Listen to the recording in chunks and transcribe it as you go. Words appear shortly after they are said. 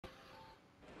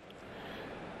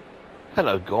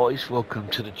Hello guys, welcome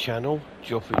to the channel.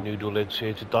 Joffrey Noodleheads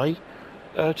here today.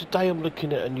 Today I'm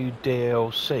looking at a new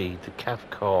DLC, the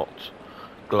Cathcart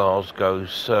Glasgow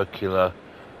circular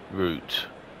route,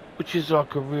 which is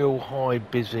like a real high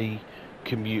busy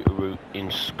commuter route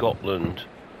in Scotland.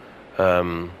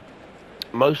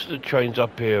 Most of the trains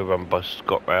up here are run by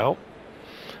ScotRail,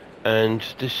 and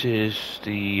this is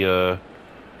the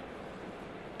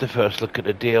first look at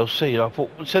the DLC. I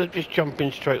thought instead of just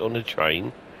jumping straight on the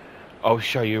train, I'll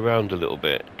show you around a little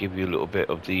bit, give you a little bit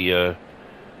of the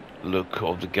look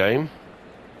of the game.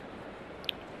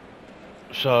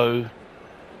 So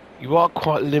you are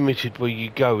quite limited where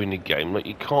you go in the game. Like,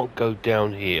 you can't go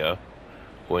down here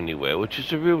or anywhere, which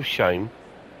is a real shame.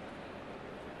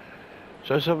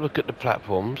 So let's have a look at the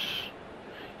platforms.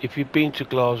 If you've been to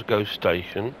Glasgow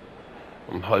Station,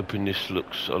 I'm hoping this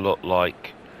looks a lot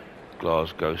like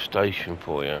Glasgow Station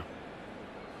for you.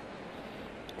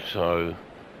 So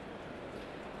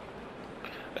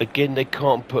again, they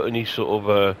can't put any sort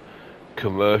of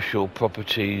commercial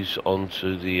properties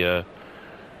onto the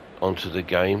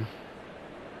game.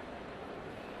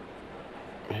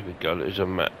 Here we go. There's a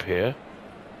map here.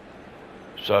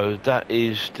 So that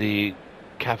is the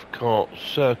Cathcart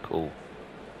Circle.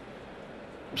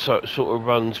 So it sort of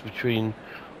runs between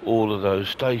all of those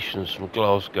stations from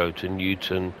Glasgow to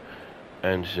Newton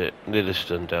and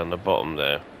Liddeston down the bottom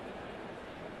there.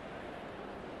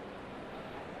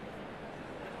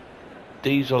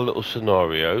 These are little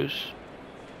scenarios,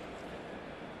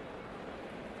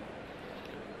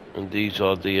 and these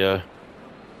are the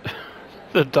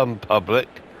the dumb public.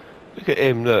 Look at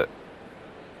him, look.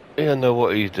 He don't know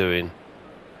what he's doing.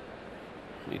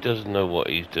 He doesn't know what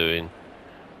he's doing.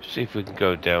 See if we can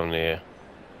go down here.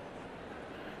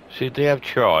 See, they have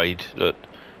tried. Look,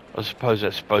 I suppose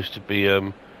that's supposed to be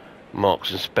Marks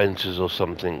and Spencer's or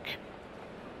something.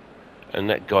 And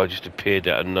that guy just appeared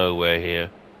out of nowhere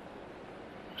here.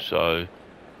 So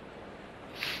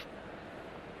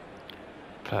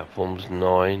platforms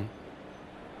 9.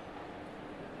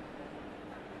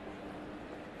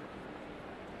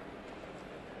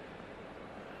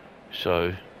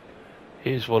 So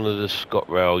here's one of the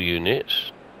ScotRail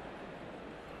units.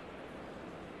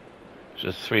 It's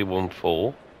a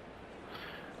 314.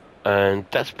 And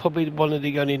that's probably one of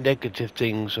the only negative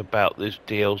things about this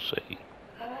DLC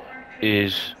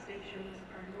is stations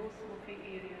are no smoking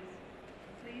areas.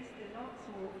 Please do not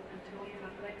smoke until you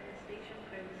have left the station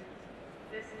premises.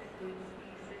 This includes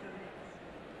e-cigarettes.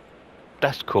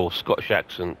 that's cool, Scottish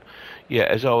accent. Yeah,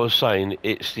 as I was saying,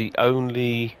 it's the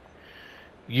only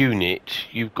unit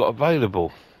you've got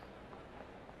available.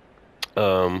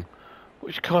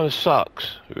 Which kind of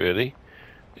sucks, really.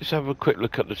 Let's have a quick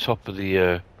look at the top of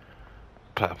the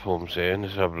platforms here, and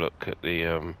let's have a look at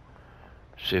the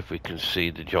see if we can see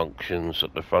the junctions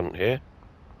at the front here.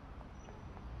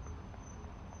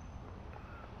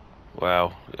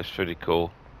 Wow, that's pretty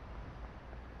cool.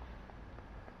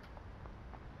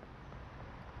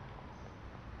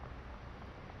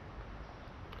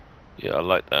 Yeah, I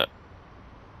like that.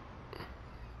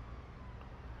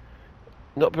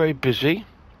 Not very busy,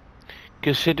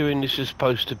 considering this is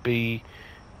supposed to be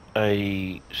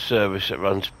a service that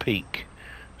runs peak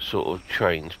sort of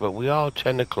trains, but we are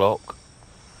 10 o'clock.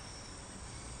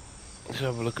 Let's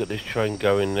have a look at this train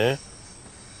going there.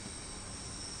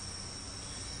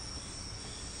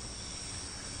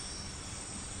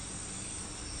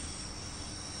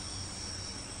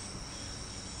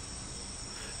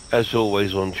 As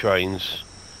always on trains,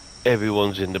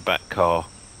 everyone's in the back car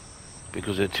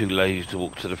because they're too lazy to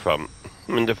walk to the front.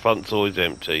 And the front's always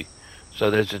empty. So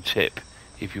there's a tip.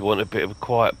 If you want a bit of a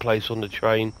quiet place on the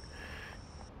train,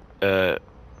 go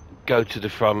to the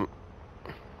front.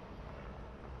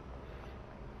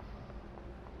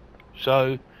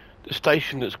 So the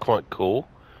station looks quite cool.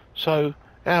 So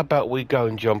how about we go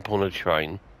and jump on a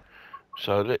train?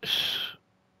 So let's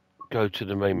go to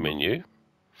the main menu.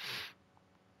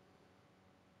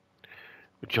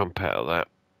 We'll jump out of that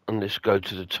and let's go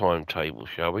to the timetable,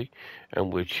 shall we?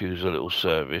 And we'll choose a little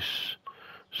service.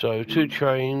 So 2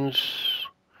 trains,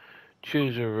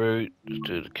 choose a route, let's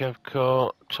do the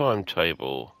Cathcart,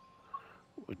 timetable.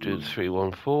 We'll do the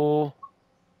 314.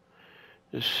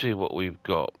 Let's see what we've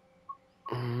got.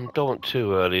 Don't want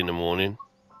too early in the morning.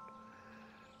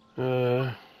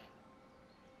 That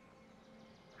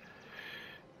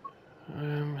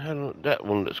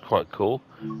one looks quite cool.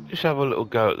 Let's have a little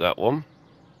go at that one.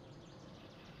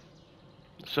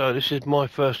 So this is my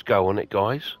first go on it,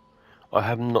 guys. I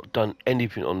have not done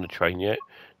anything on the train yet.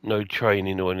 No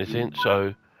training or anything,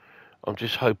 so I'm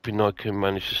just hoping I can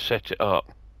manage to set it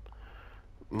up.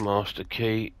 Master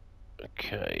key.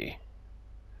 Okay.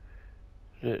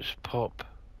 Let's pop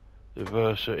the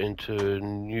reverser into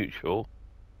neutral.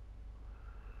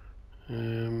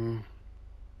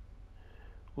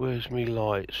 Where's me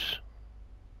lights?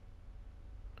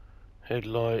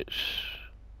 Headlights.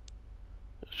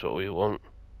 That's what we want.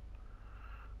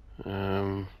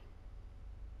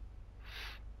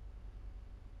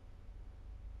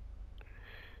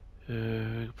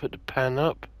 Put the pan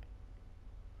up.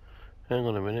 Hang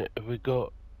on a minute. Have we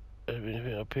got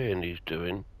anything up here he's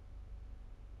doing?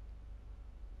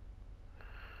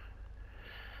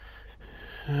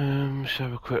 Let's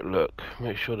have a quick look.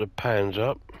 Make sure the pan's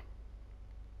up.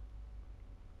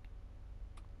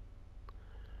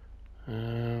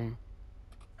 We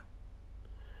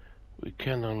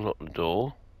can unlock the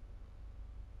door.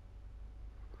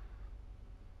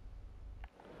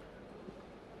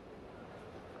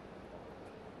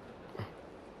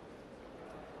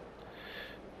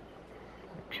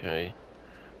 Okay,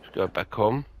 let's go back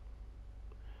on.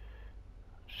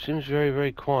 Seems very,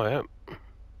 very quiet.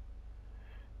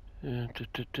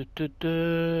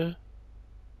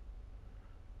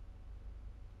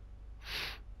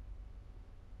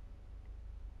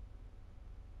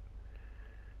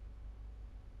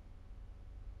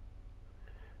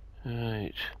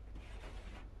 Right.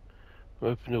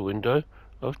 Open the window.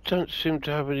 I don't seem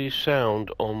to have any sound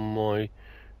on my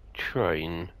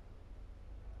train.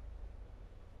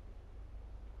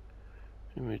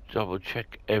 Let me double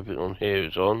check everything on here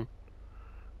is on.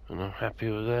 And I'm happy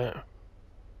with that.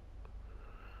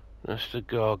 That's the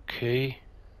guard key.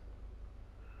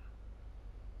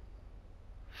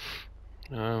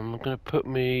 I'm going to put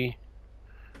me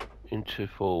into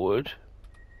forward.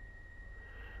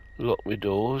 Lock my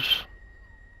doors.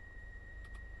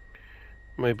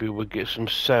 Maybe we'll get some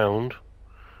sound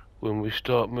when we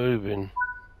start moving.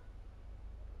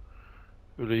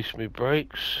 Release my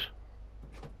brakes.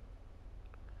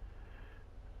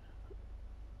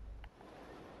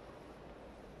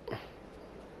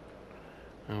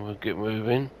 And we'll get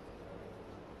moving.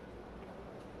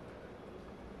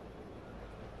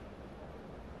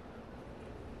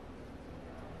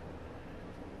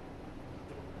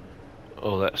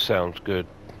 Oh, that sounds good.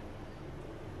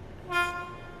 Always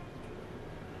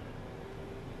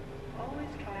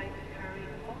try to carry a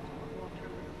bottle of water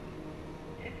with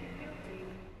you. If you feel safe,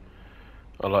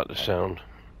 I like the sound.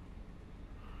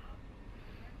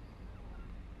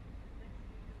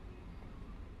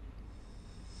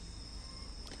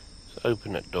 Let's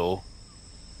open that door.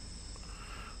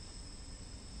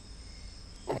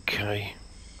 Okay.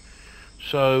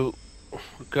 So,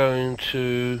 we're going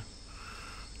to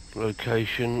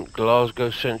location Glasgow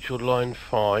Central Line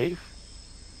 5.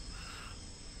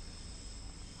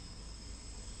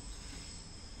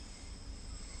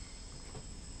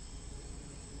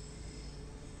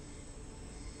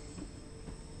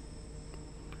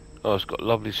 Oh, it's got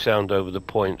lovely sound over the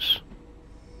points.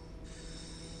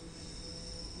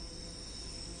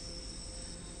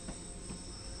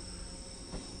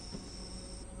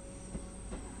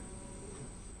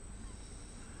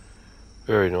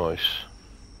 Very nice.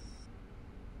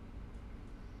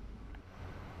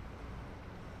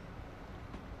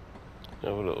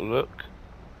 Have a little look.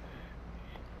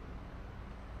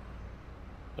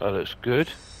 That looks good.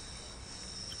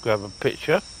 Let's grab a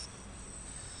picture.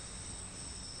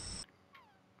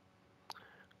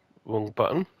 Wrong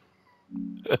button.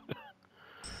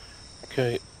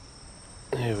 Okay,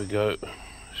 here we go.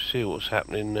 See what's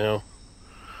happening now.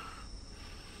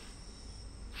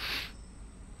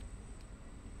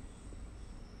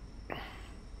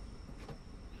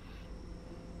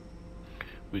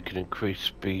 We can increase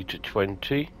speed to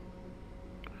 20.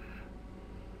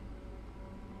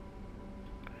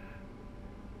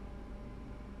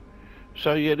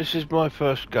 So yeah, this is my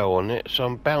first go on it, so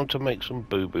I'm bound to make some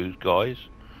boo-boos, guys.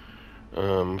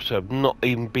 So I've not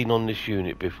even been on this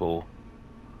unit before.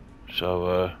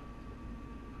 So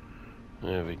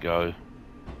there we go.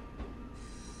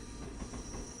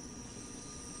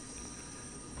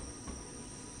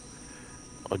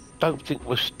 I don't think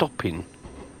we're stopping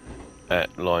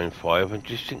at line 5. I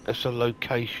just think that's a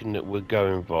location that we're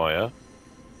going via.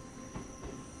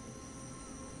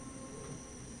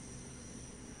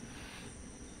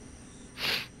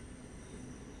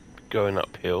 Going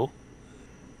uphill.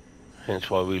 Hence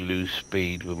why we lose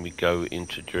speed when we go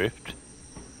into drift.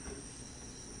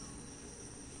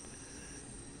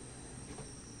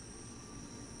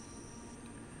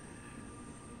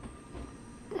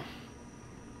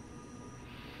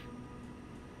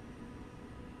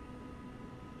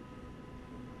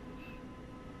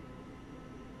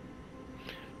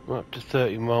 We're up to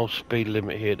 30 miles speed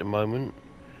limit here at the moment.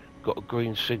 Got a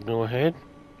green signal ahead.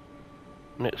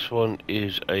 Next one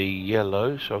is a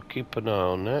yellow, so I'll keep an eye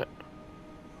on that.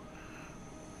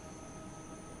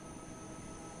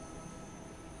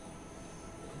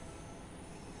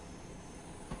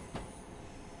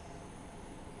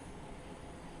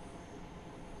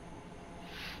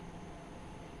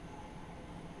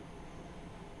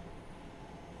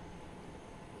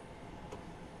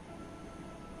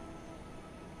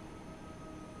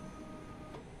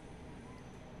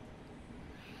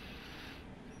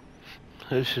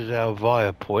 This is our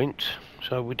via point,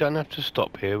 so we don't have to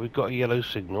stop here. We've got a yellow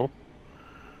signal.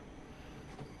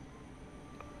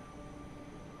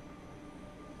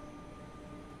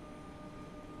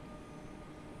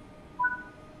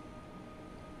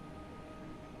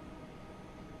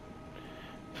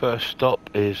 First stop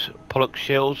is Pollock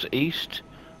Shells East,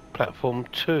 platform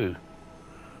 2.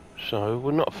 So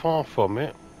we're not far from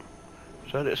it.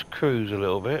 So let's cruise a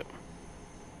little bit.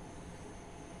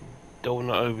 Don't want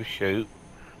to overshoot.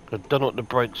 I don't know what the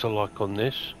brakes are like on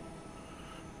this.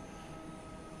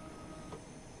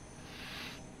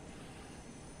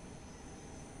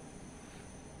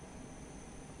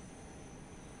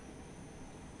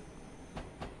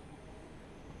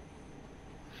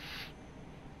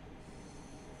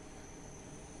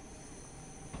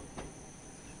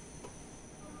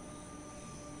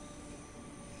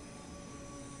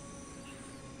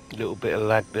 A little bit of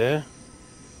lag there.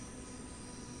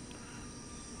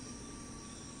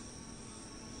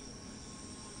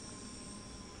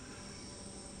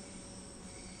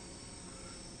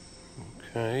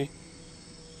 Okay.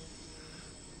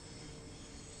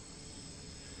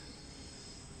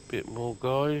 Bit more,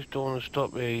 guys. Don't want to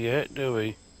stop here yet, do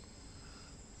we?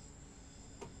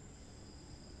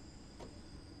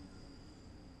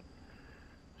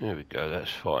 There we go,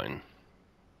 that's fine.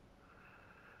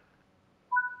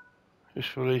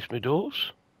 Just release my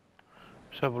doors.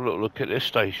 Let's have a look at this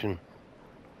station.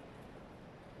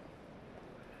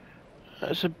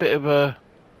 That's a bit of a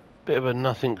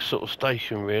nothing sort of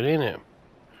station, really, isn't it?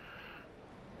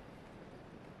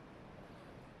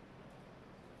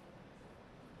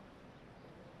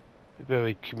 A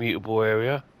very commutable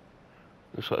area.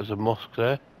 Looks like there's a mosque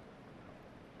there.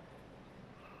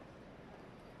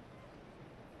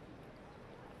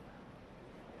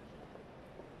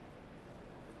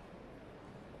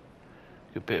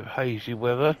 A bit of hazy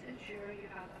weather. Please ensure you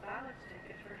have a valid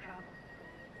ticket for travel.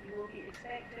 You will be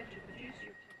expected to produce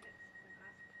your tickets when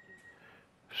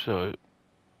asked to do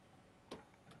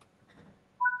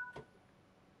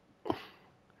so. So,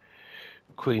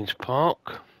 Queen's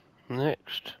Park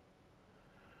next.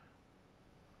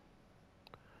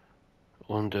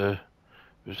 Wonder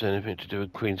if there's anything to do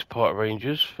with Queen's Park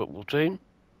Rangers football team.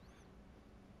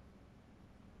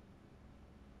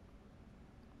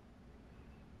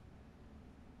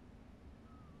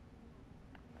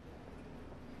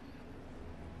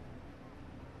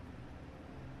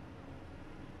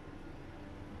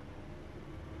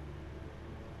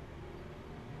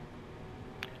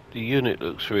 The unit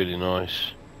looks really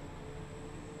nice.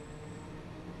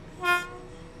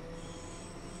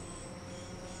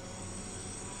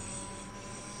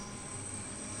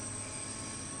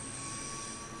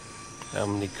 How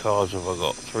many cars have I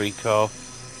got? 3 car.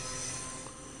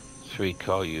 3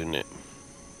 car unit.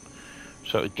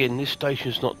 So again, this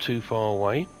station's not too far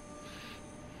away.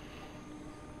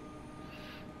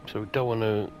 So we don't want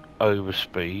to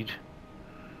overspeed.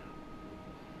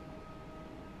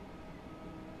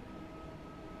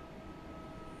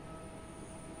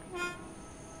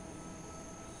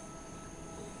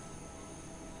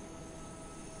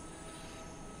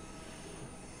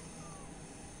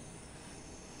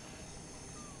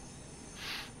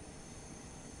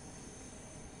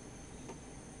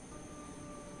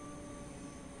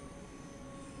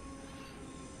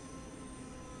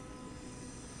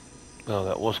 Oh,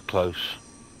 that was close.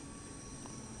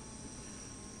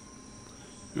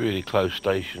 Really close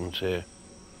stations here.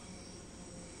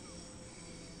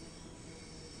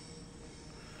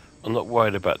 I'm not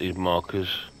worried about these markers.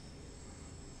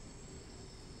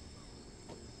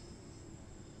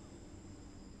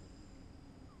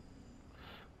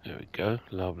 There we go,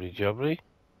 lovely jubbly.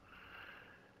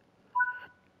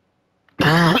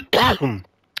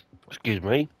 Excuse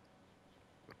me.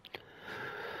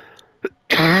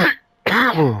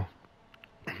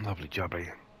 Lovely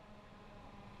jubbly.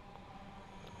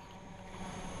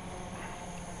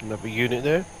 Another unit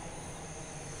there.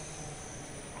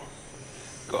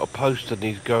 Got a post that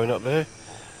needs going up there.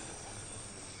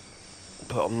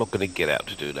 But I'm not going to get out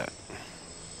to do that.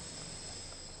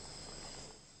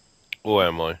 Or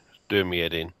am I? Doing me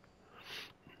head in.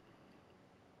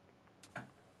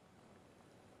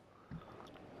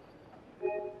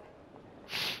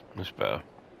 That's better.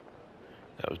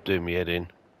 That was doing me head in.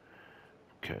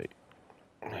 Okay,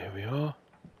 there we are.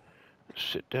 Let's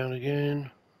sit down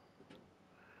again.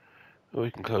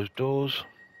 We can close doors.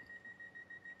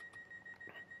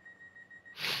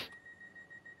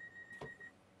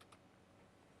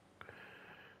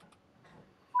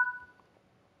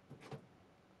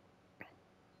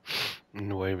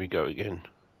 And away we go again.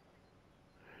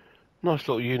 Nice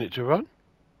little unit to run.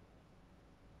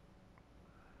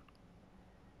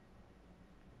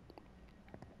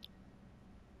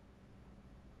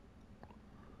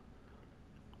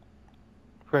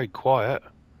 Very quiet.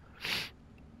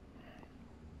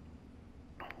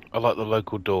 I like the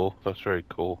local door. That's very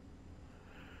cool.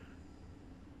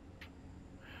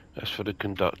 That's for the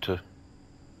conductor.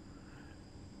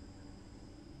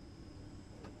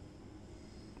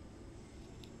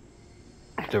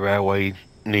 The railway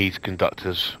needs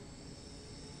conductors.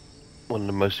 One of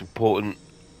the most important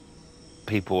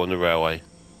people on the railway.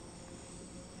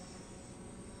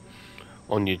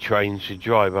 On your trains, your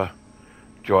driver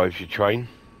drives your train.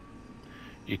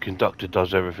 Your conductor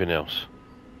does everything else.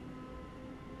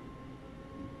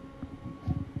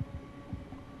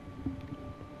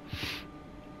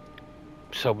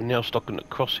 So we're now stopping at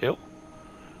Cross Hill,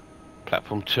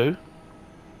 platform 2.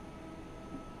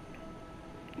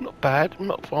 Not bad, I'm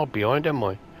not far behind, am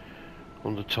I?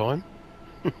 On the time.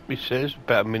 It says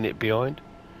about a minute behind.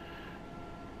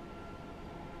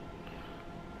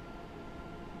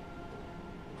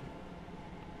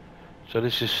 So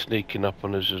this is sneaking up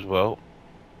on us as well.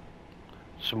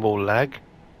 Some more lag.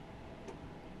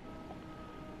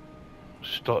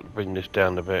 Start to bring this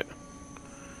down a bit.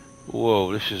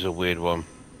 Whoa, this is a weird one.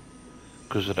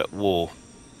 Because of that war.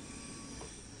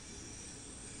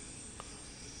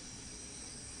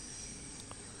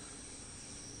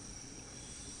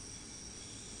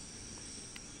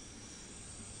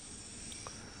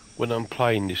 When I'm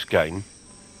playing this game,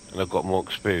 and I've got more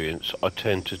experience, I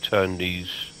tend to turn these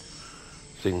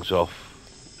things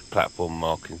off, platform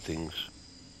marking things.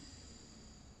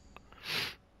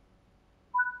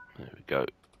 There we go.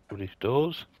 Release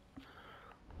doors.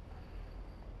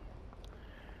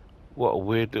 What a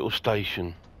weird little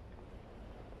station.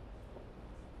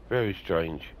 Very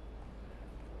strange.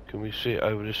 Can we see it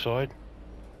over the side?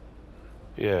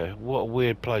 Yeah, what a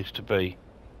weird place to be.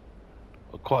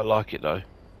 I quite like it though.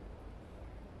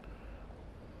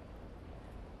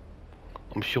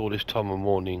 I'm sure this time of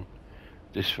morning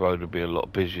this road will be a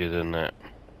lot busier than that.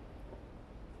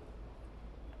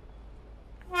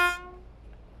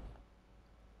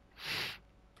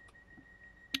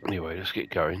 Anyway, let's get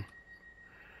going.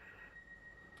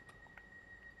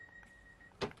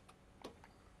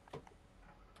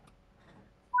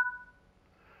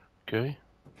 Okay.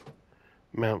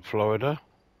 Mount Florida.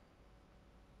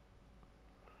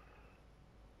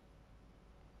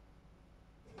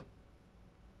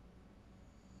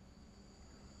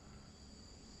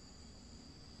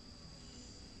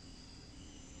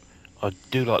 I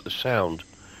do like the sound.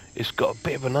 It's got a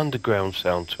bit of an underground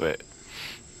sound to it.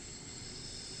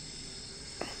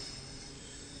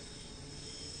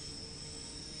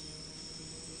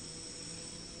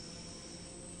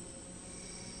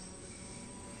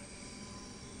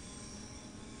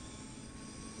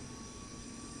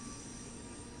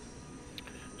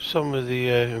 Some of the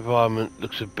environment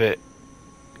looks a bit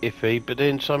iffy, but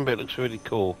then some of it looks really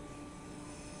cool.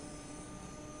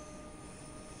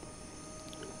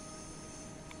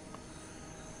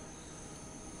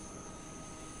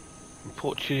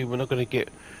 Unfortunately, we're not going to get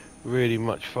really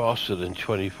much faster than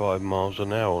 25 miles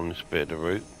an hour on this bit of the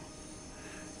route,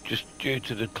 just due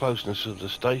to the closeness of the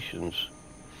stations.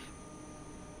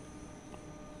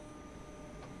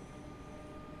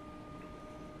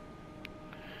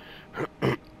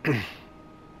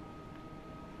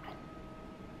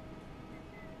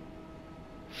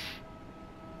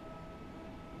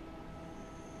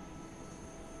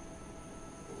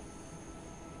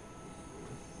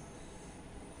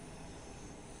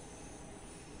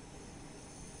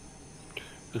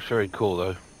 Looks very cool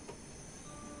though.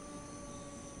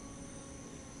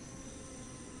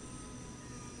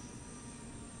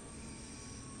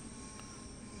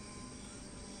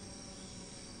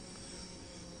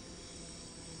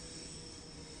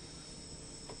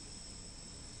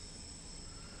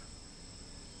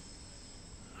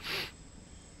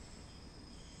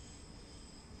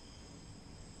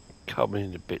 Coming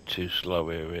in a bit too slow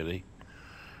here really.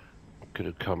 Could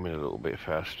have come in a little bit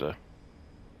faster.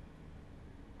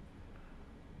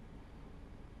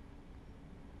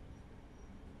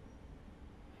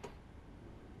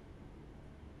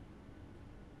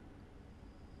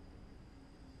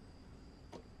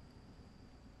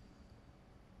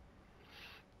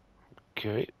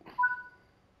 Okay.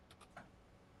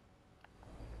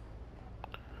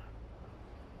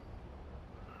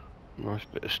 Nice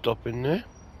bit of stopping there.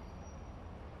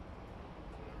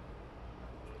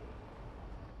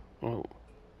 Oh,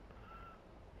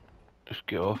 let's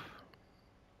get off.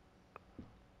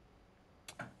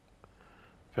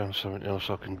 Found something else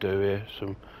I can do here.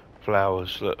 Some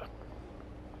flowers that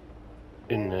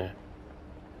in there.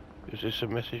 Is this a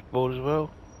message board as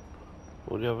well?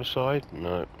 Or the other side?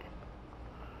 No.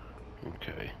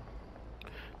 Okay.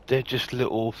 They're just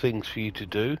little things for you to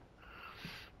do.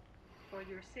 For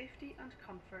your safety and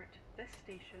comfort, this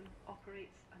station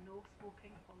operates a no smoking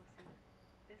policy.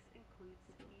 This includes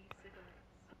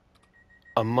e-cigarettes.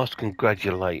 I must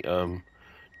congratulate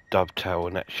Dovetail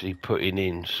on actually putting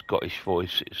in Scottish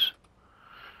voices.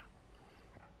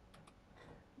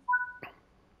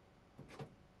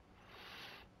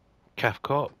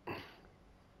 Cathcart.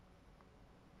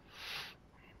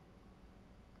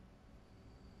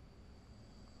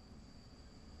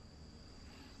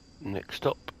 Next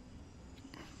stop.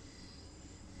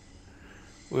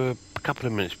 We're a couple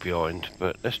of minutes behind,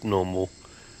 but that's normal.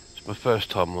 It's my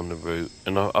first time on the route,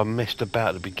 and I messed about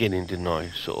at the beginning, didn't I?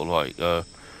 Sort of like,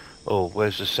 oh,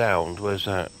 where's the sound? Where's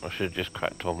that? I should have just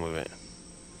cracked on with it.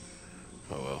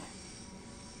 Oh well.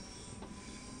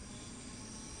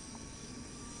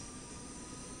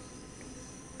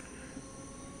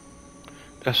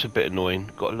 That's a bit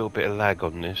annoying. Got a little bit of lag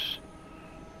on this.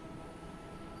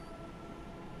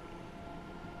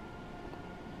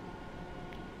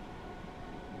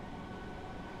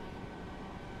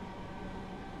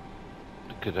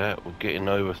 Look at that, we're getting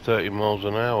over 30 miles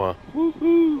an hour.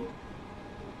 Woohoo!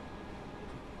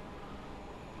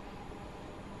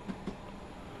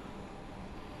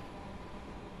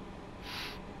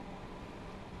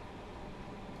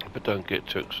 But don't get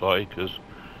too excited because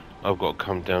I've got to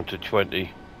come down to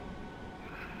 20.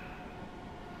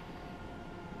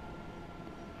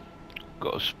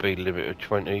 Got a speed limit of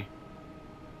 20.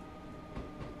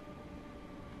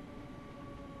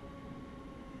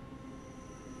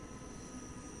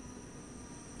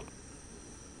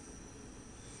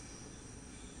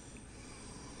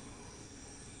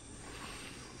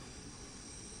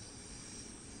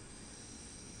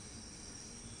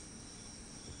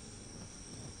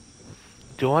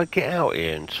 Do I get out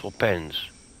here and swap ends?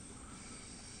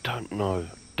 Don't know.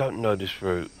 Don't know this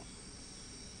route.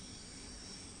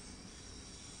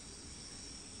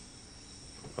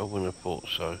 I wouldn't have thought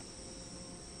so.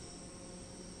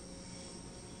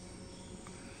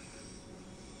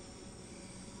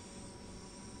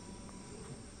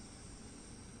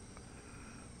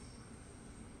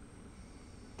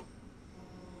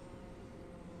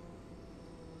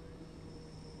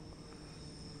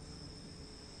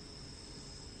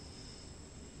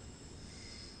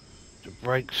 The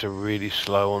brakes are really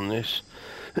slow on this.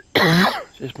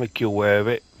 Just make you aware of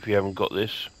it if you haven't got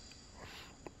this.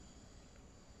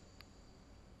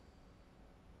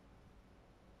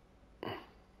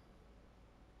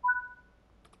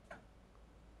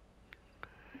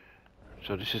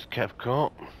 So this is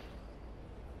Cathcart.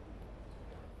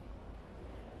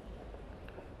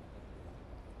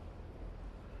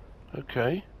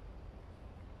 Okay.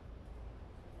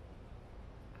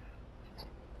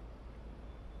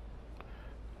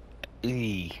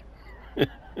 E.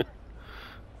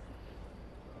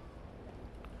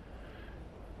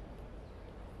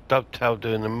 Dovetail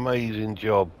doing an amazing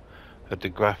job at the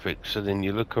graphics, and then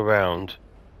you look around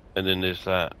and then there's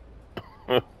that.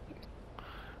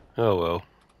 Oh well.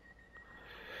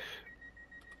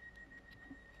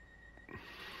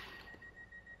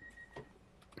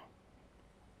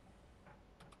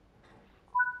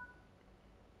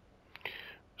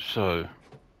 So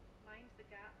Mind the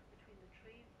gap between the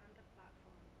train and the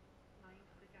platform. Mind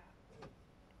the gap.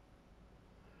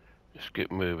 let's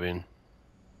get moving.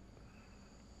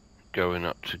 Going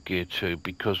up to gear 2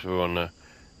 because we're on a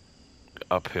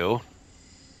uphill.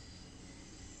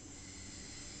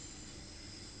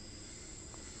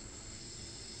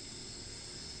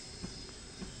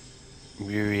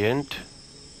 Reorient.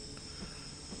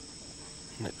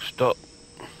 Next stop.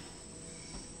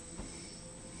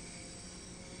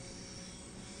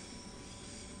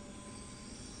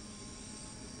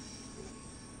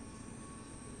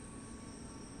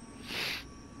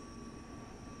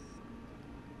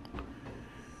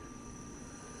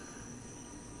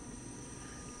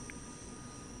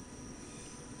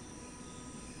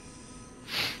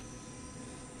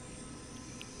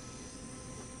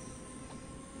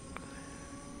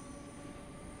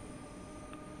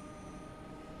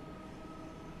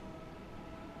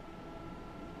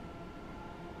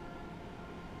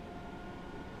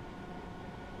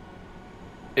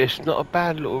 It's not a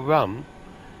bad little run.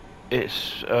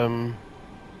 It's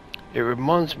it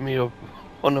reminds me of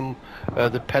on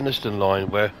the Penistone line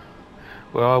where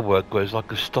I work, where it's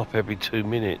like a stop every 2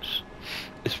 minutes.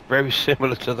 It's very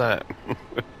similar to that.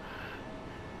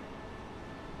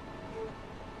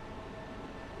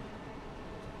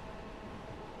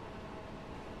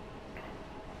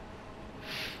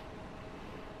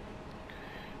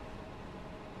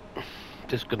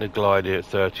 Just going to glide here at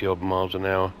 30 odd miles an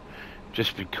hour,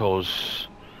 just because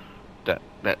that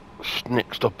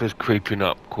next stop is creeping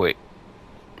up quick.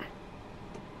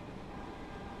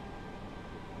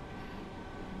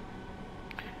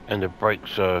 And the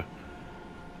brakes are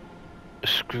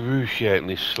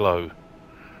excruciatingly slow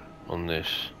on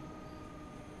this.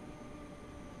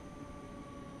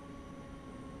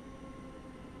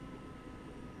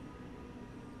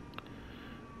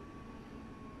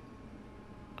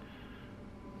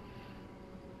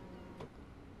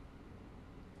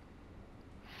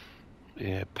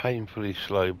 Yeah, painfully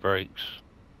slow brakes.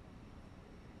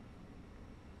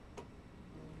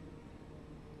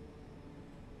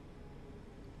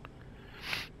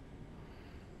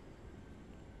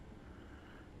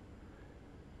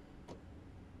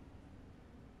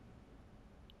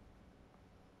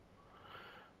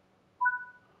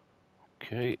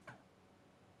 Okay,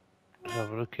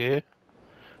 have a look here.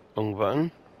 Wrong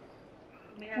button.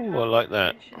 May I Oh, I have your like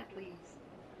that. attention, please?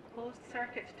 Closed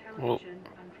circuit Oh, television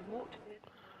and remote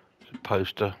vehicle it's a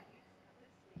poster.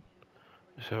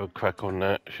 Let's have a crack on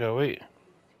that, shall we?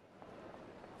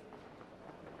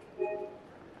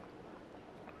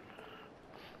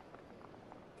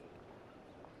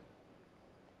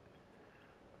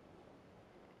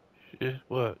 Should this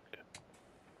work?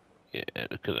 Yeah,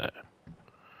 look at that.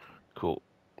 Cool.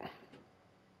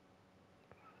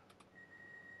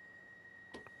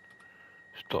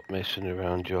 Stop messing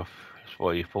around, Joff. That's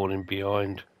why you're falling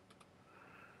behind.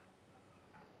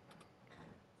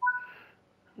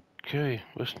 Okay,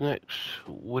 what's next?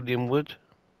 William Wood.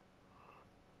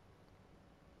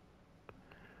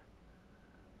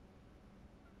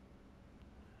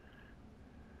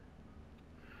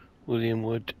 William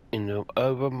Wood in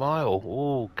over a mile.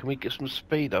 Oh, can we get some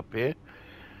speed up here?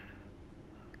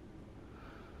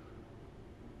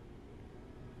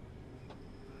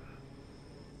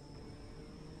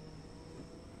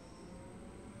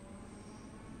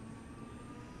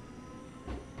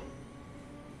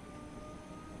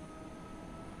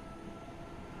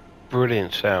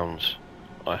 Brilliant sounds.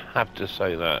 I have to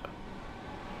say that.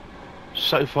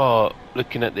 So far,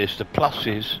 looking at this, the plus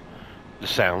is the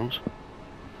sound.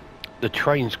 The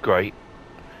train's great.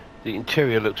 The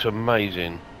interior looks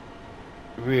amazing.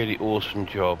 Really awesome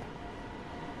job.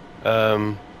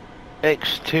 Um,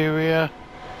 Exterior,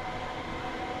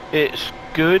 it's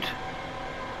good.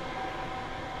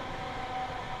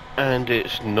 And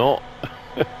it's not.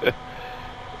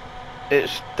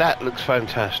 That looks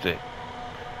fantastic.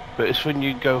 But it's when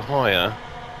you go higher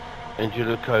and you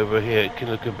look over here, it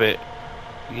can look a bit,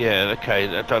 yeah, okay,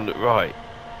 that doesn't look right.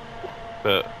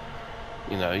 But,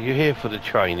 you know, you're here for the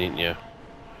train, ain't you?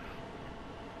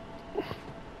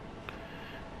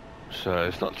 So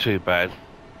it's not too bad.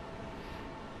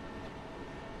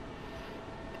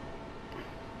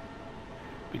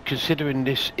 But considering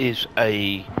this is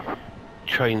a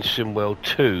Train Sim World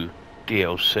 2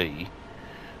 DLC,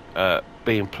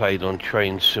 being played on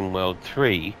Train Sim World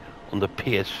 3 on the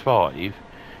PS5,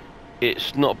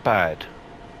 it's not bad.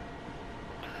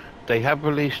 They have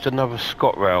released another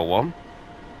ScotRail one.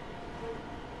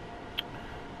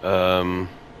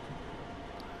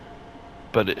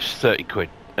 But it's 30 quid,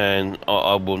 and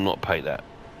I will not pay that.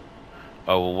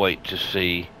 I will wait to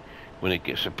see when it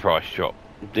gets a price drop.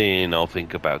 Then I'll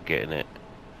think about getting it.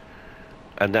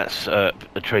 And that's a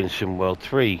Train Sim World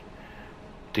 3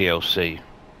 DLC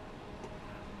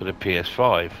for the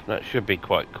PS5. That should be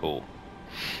quite cool.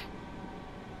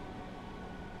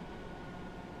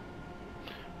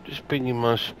 Just bringing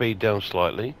my speed down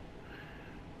slightly,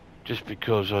 just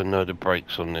because I know the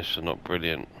brakes on this are not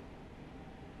brilliant.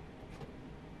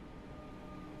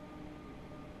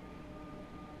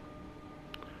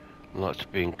 I like to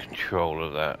be in control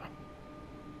of that.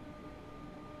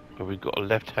 Have we got a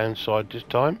left-hand side this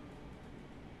time?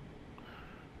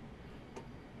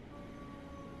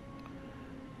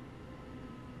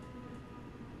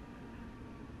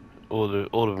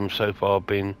 All of them so far have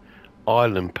been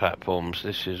island platforms.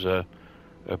 This is a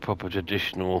proper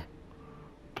traditional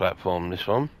platform, this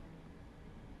one.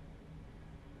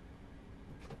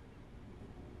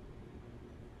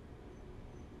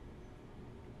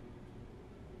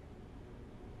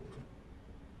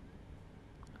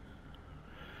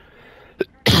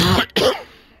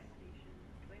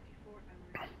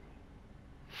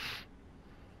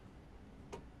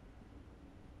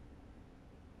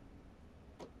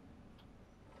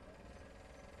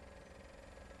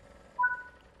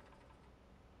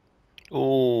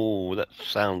 Oh, that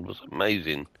sound was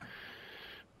amazing.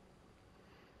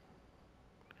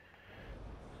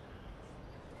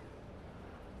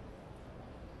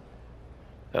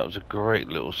 That was a great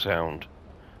little sound.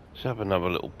 Let's have another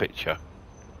little picture.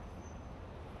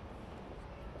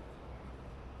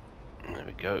 There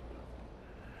we go.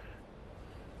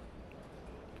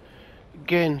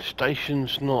 Again,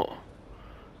 station's not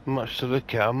much to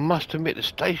look at. I must admit the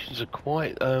stations are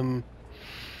quite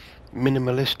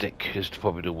minimalistic is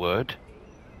probably the word.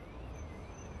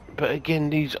 But again,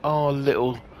 these are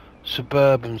little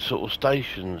suburban sort of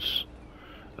stations.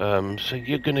 So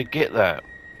you're gonna get that.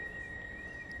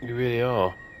 You really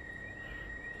are.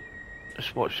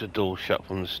 Let's watch the door shut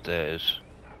from the stairs.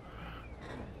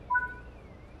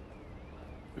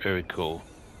 Very cool.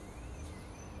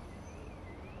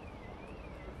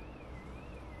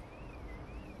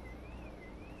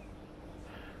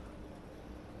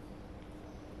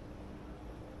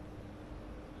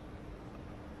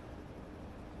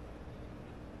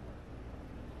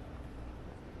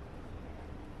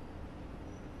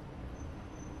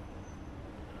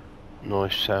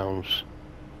 Nice sounds.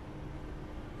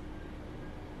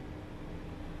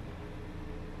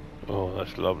 Oh,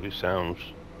 that's lovely sounds.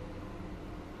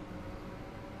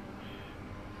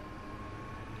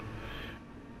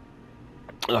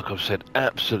 Like I've said,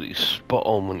 absolutely spot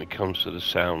on when it comes to the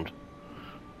sound.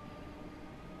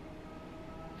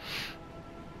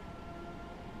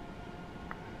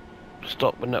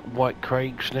 Stopping at White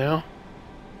Craigs now.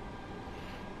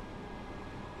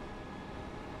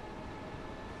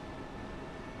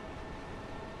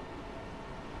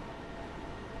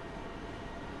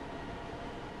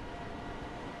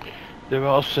 There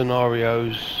are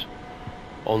scenarios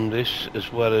on this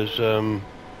as well as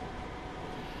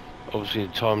obviously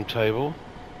the timetable.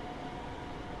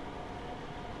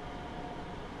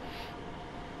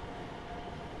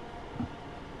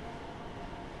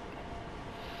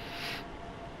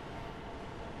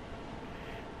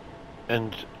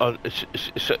 And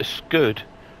it's good,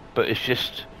 but it's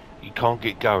just you can't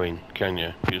get going, can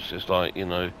you? It's just like, you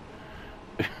know.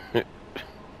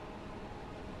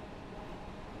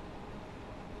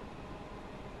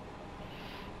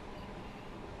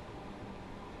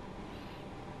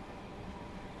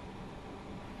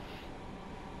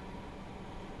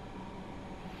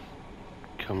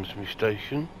 Comes my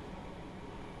station.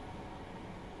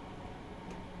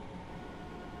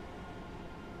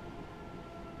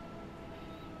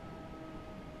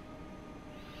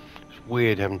 It's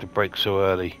weird having to brake so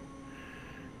early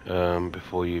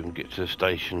before you even get to the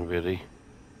station, really.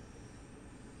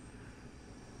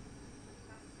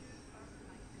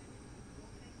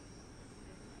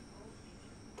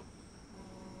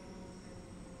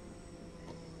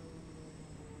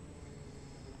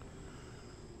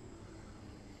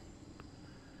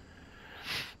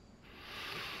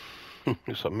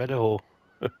 It's like Meadowhall.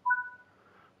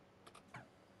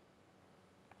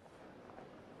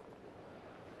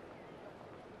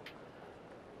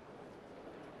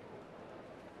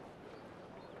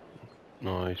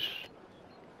 Nice.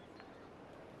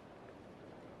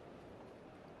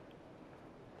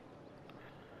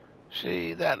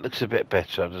 See, that looks a bit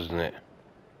better, doesn't it?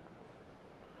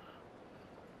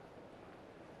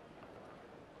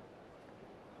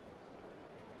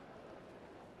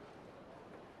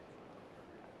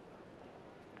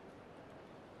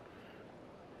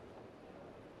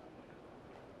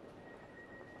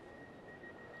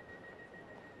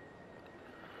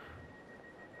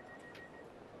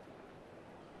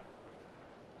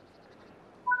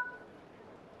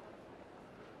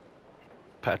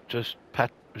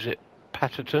 Was it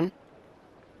Patterton?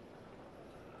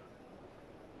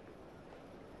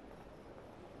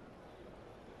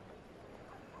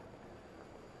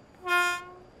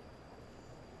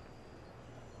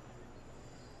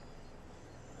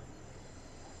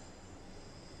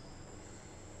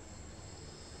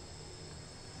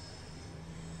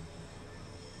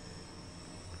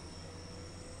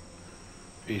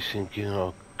 He's thinking,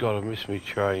 oh God, I missed my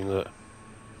train, look.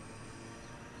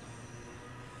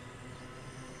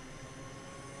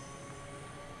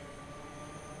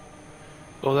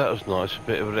 Oh, that was nice, a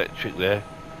bit of electric there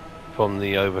from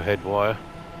the overhead wire.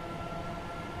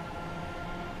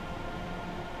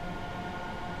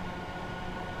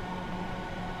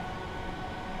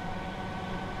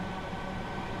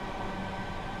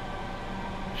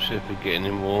 See if we get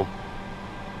any more.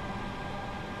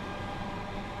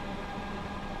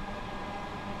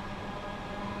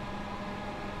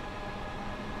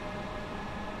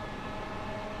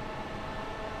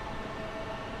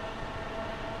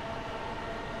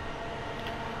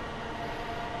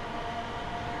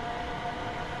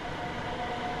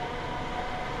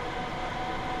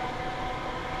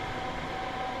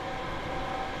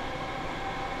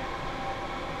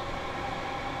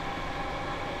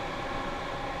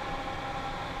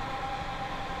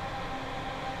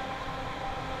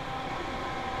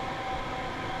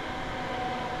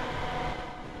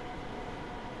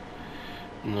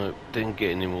 Nope, didn't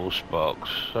get any more sparks.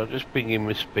 So just bringing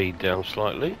my speed down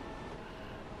slightly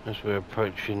as we're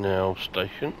approaching our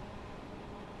station.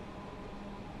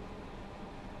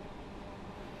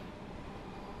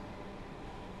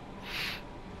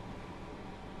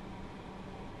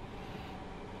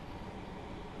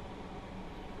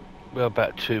 We're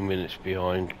about 2 minutes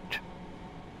behind.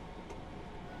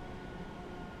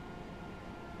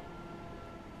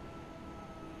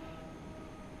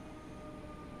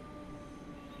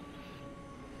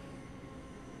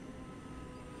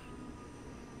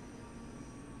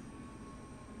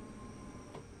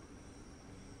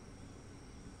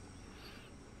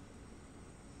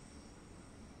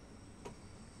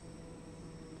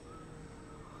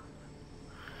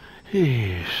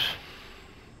 Yes.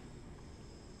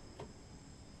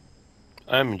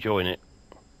 I'm enjoying it.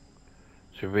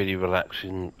 It's a really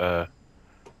relaxing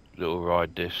little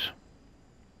ride, this.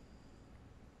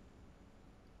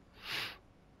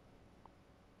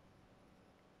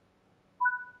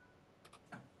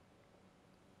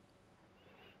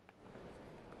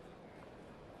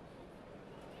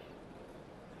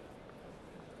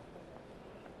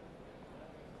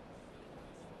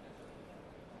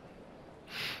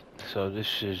 So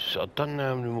this is, I don't know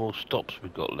how many more stops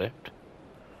we've got left.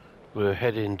 We're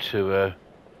heading to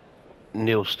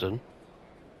Neilston.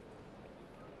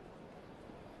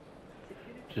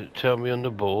 Does it tell me on the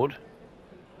board?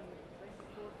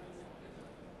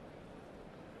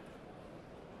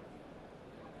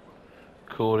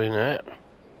 Calling out.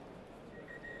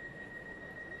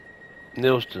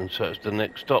 Neilston, so it's the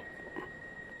next stop.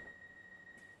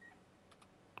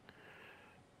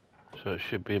 So it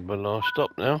should be my last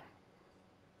stop now.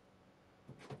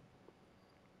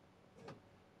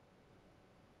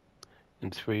 In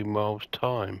 3 miles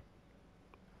time.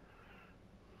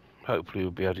 Hopefully we'll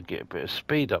be able to get a bit of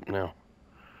speed up now.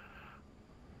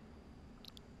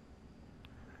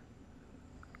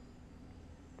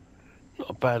 Not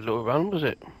a bad little run, was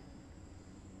it?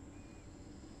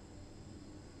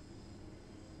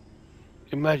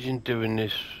 Imagine doing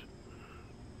this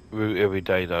route every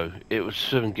day though. It would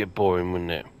soon get boring,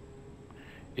 wouldn't it?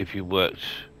 If you worked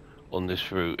on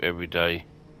this route every day.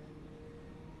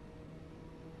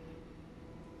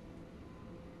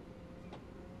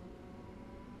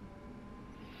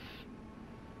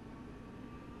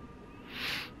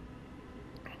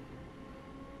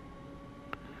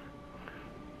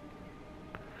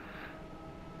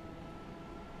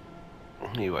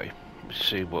 Anyway, let's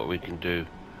see what we can do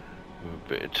with a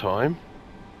bit of time.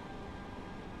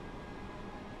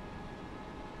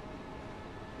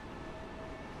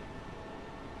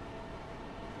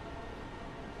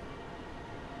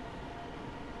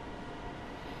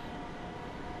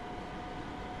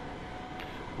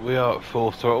 We are at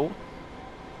full throttle.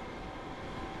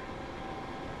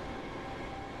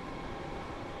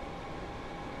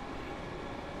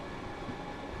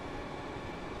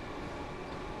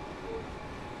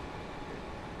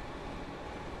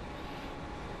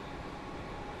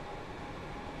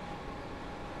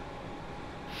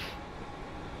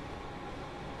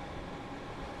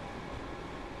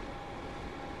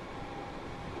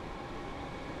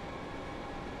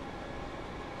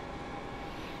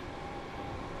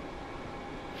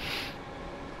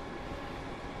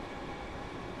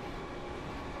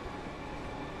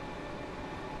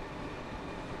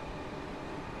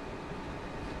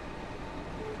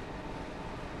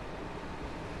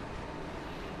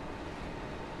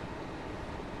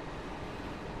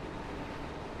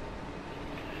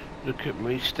 Look at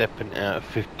me stepping out at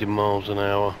 50 miles an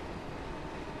hour.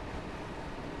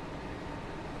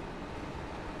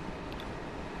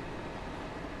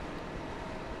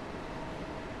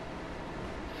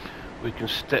 We can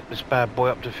step this bad boy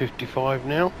up to 55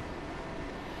 now.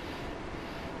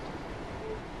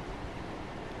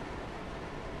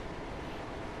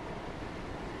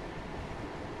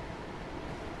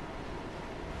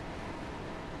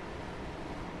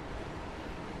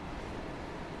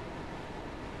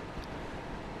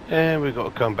 And we've got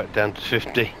to come back down to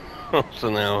 50 miles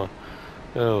an hour.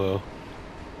 Oh well.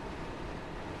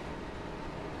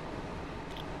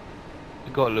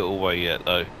 We've got a little way yet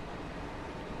though.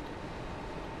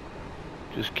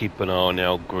 Just keep an eye on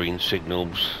our green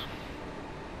signals.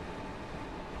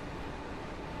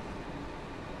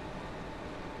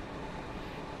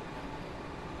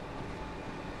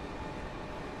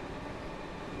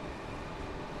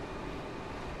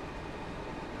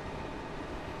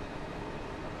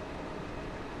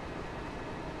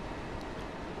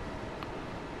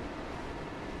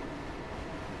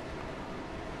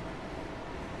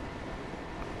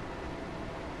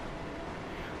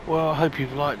 Well, I hope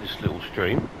you've liked this little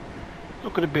stream.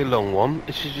 Not going to be a long one.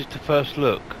 This is just the first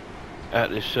look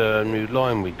at this new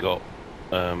line we got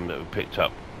that we picked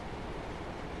up.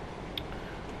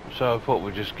 So I thought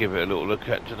we'd just give it a little look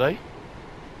at today.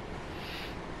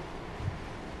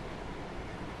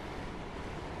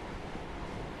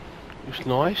 It's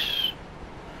nice.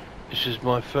 This is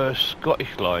my first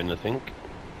Scottish line, I think.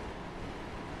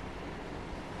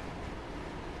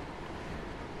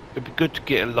 It'd be good to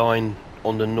get a line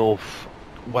on the North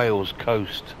Wales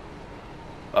coast,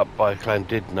 up by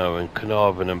Llandudno and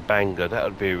Carnarvon and Bangor. That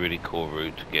would be a really cool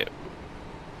route to get.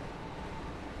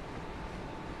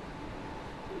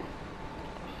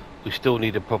 We still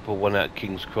need a proper one at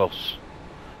King's Cross,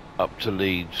 up to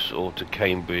Leeds or to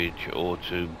Cambridge or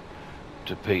to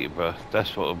Peterborough.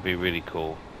 That's what would be really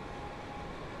cool.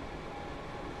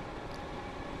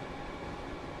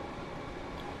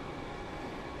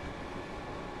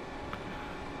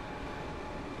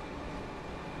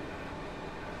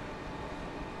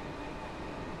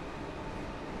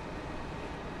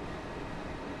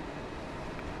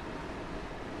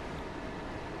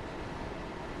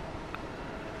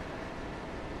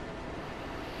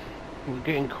 We're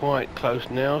getting quite close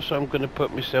now, so I'm going to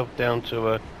put myself down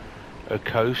to a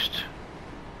coast,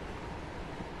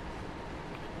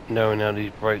 knowing how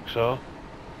these brakes are.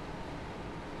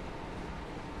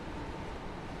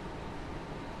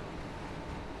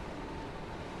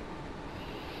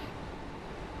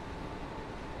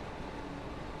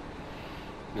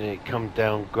 And it comes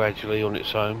down gradually on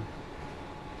its own.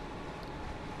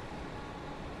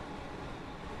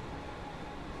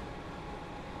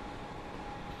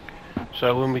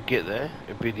 So when we get there,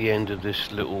 it'll be the end of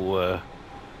this little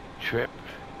trip.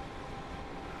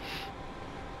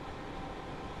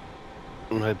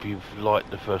 I hope you've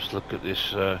liked the first look at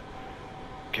this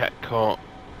Cathcart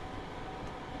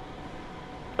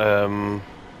line.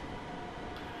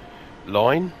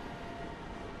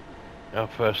 Our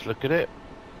first look at it.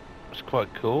 It's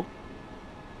quite cool.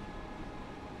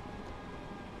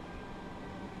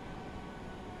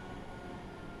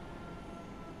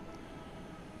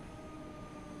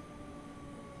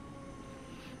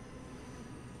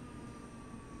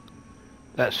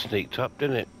 That sneaked up,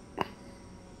 didn't it?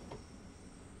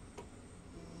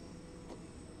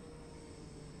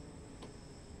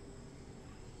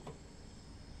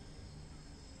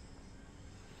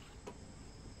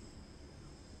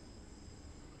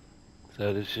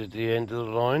 So this is the end of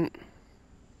the line.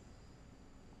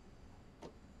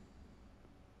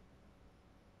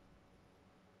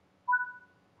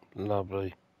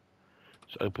 Lovely.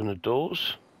 Let's open the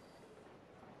doors.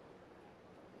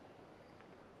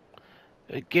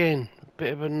 Again, a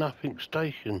bit of a nothing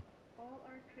station. All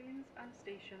our trains and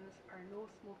stations are no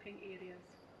smoking areas.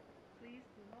 Please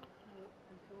do not smoke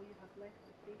until you have left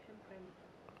the station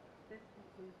premises. This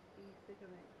includes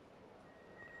e-cigarettes.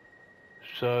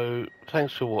 So,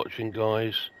 thanks for watching,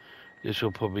 guys. This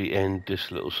will probably end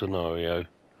this little scenario.